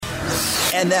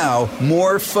And now,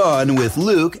 more fun with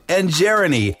Luke and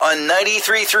Jeriney on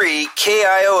 93.3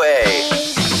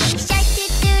 KIOA.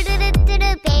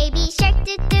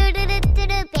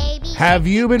 Have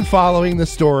you been following the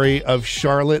story of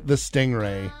Charlotte the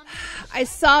stingray? I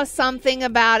saw something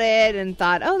about it and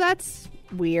thought, oh, that's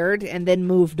weird, and then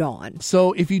moved on.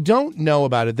 So if you don't know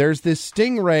about it, there's this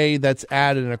stingray that's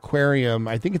at an aquarium.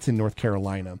 I think it's in North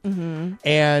Carolina. Mm-hmm.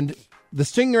 And the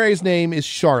stingray's name is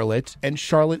Charlotte, and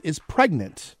Charlotte is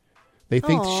pregnant. They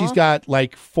think she's got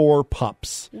like 4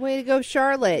 pups. Way to go,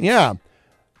 Charlotte. Yeah.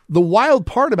 The wild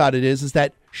part about it is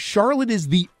that Charlotte is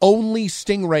the only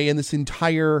stingray in this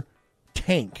entire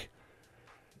tank.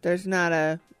 There's not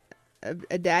a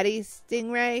daddy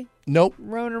stingray? Nope.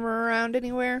 Roaming around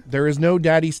anywhere? There is no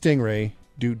daddy stingray.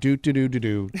 Do.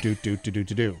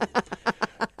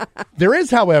 There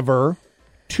is, however,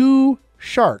 2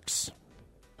 sharks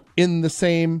in the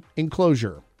same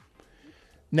enclosure.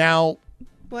 Now,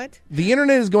 what? The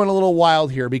internet is going a little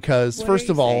wild here because, What first are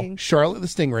you of all, saying? Charlotte the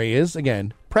stingray is,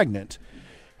 again, pregnant.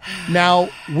 Now,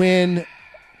 when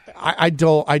I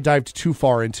dived too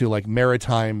far into like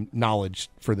maritime knowledge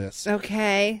for this.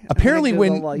 Okay. Apparently, I'm gonna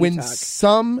Google while you when talk.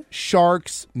 some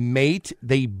sharks mate,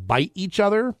 they bite each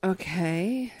other.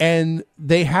 Okay. And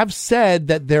they have said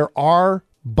that there are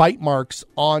bite marks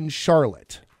on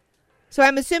Charlotte. So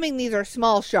I'm assuming these are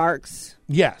small sharks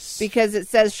Yes. because it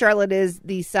says Charlotte is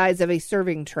the size of a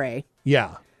serving tray.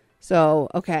 Yeah. So,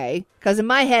 okay. Because in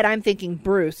my head, I'm thinking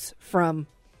Bruce from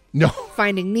No.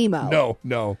 Finding Nemo.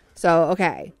 No. So,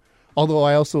 okay. Although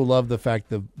I also love the fact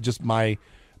that just my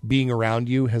being around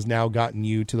you has now gotten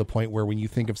you to the point where when you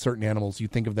think of certain animals, you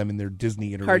think of them in their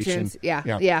Disney iteration. Cartoons.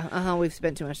 Yeah. We've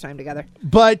spent too much time together.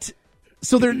 But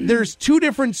so there's 2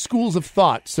 different schools of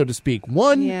thought, so to speak.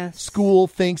 One school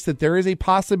thinks that there is a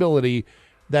possibility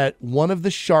that one of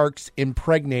the sharks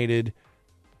impregnated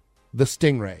the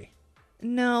stingray.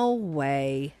 No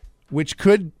way. Which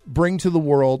could bring to the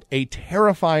world a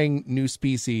terrifying new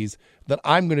species that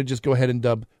I'm going to just go ahead and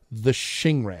dub the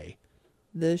stingray.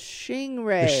 The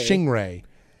stingray. The stingray,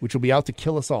 which will be out to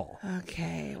kill us all.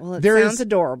 Okay. Well, it sounds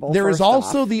adorable. There is first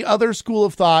also off. the other school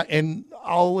of thought, and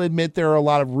I'll admit there are a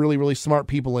lot of really, really smart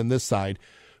people in this side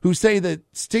who say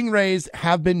that stingrays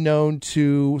have been known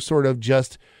to sort of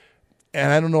just,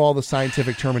 and I don't know all the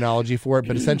scientific terminology for it,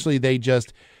 but essentially they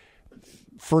just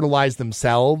fertilize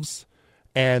themselves,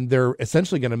 and they're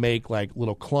essentially going to make like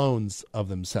little clones of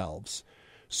themselves.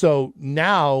 So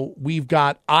now we've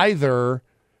got either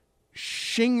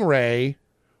stingray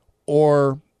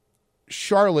or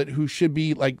Charlotte, who should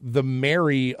be like the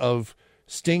Mary of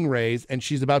stingrays, and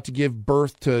she's about to give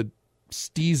birth to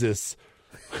Steezus.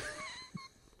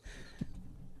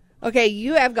 Okay,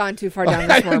 you have gone too far down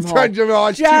this I've wormhole. tried to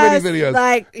watch too many videos.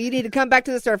 Like, you need to come back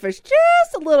to the surface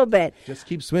just a little bit. Just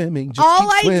keep swimming.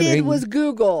 All I did was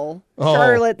Google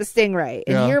Charlotte the stingray.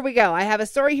 And Yeah. here we go. I have a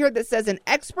story here that says an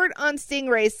expert on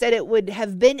stingrays said it would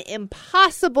have been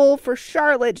impossible for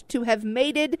Charlotte to have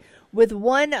mated with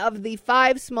one of the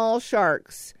 5 small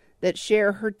sharks that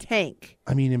share her tank.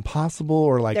 I mean, impossible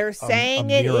or like They're saying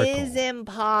a it miracle. is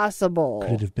impossible.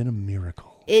 Could it have been a miracle?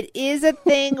 It is a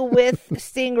thing with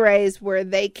stingrays where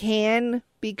they can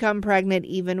become pregnant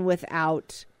even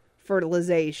without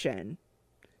fertilization.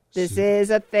 This is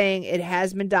a thing. It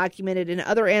has been documented in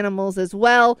other animals as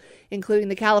well, including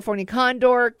the California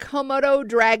condor, Komodo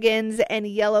dragons, and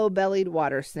yellow-bellied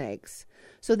water snakes.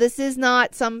 So this is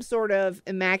not some sort of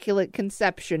immaculate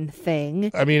conception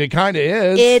thing. I mean, it kind of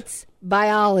is. It's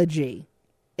biology.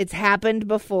 It's happened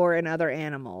before in other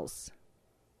animals.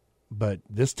 But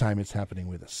this time it's happening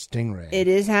with a stingray. It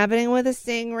is happening with a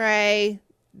stingray.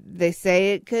 They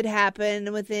say it could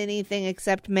happen with anything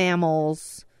except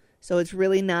mammals. So it's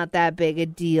really not that big a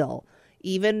deal.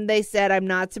 Even they said, I'm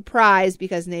not surprised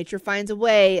because nature finds a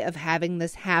way of having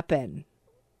this happen.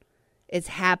 It's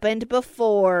happened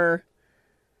before.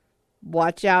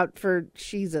 Watch out for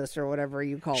Jesus or whatever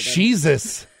you call it.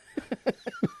 Jesus.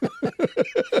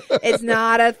 It's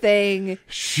not a thing.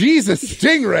 She's a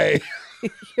stingray.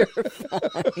 You're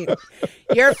fine.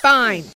 You're fine.